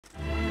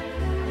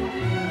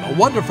The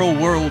Wonderful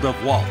World of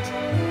Walt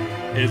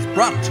is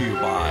brought to you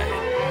by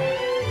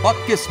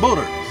Bupkis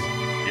Motors.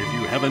 If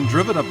you haven't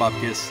driven a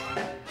Bupkis,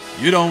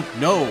 you don't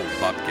know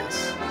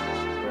Bupkis.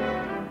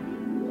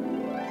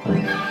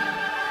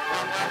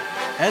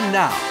 And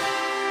now,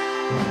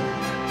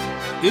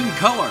 in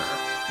color,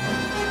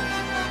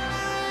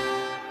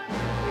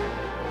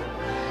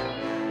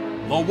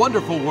 The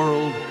Wonderful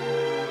World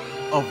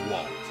of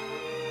Walt.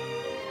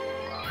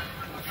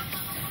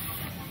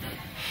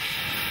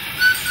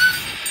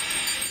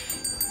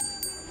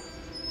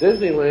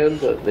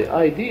 Disneyland, the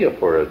idea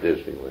for a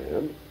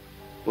Disneyland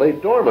lay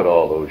dormant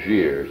all those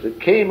years.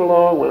 It came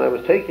along when I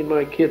was taking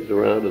my kids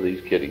around to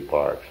these kiddie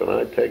parks, and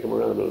I'd take them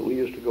around. We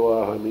used to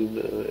go out,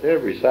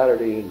 every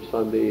Saturday and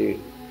Sunday.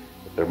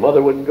 If their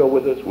mother wouldn't go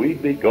with us,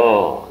 we'd be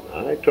gone.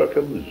 I took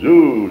them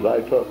zoos.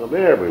 I took them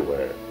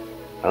everywhere.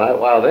 And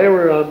while they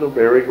were on the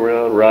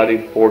merry-go-round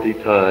riding 40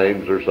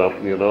 times or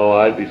something,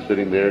 I'd be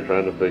sitting there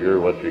trying to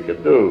figure what you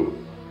could do.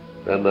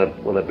 And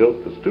when I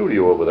built the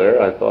studio over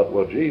there, I thought,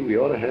 well, gee, we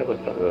ought to have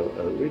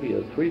really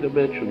a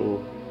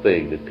three-dimensional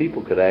thing that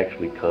people could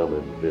actually come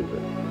and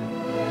visit.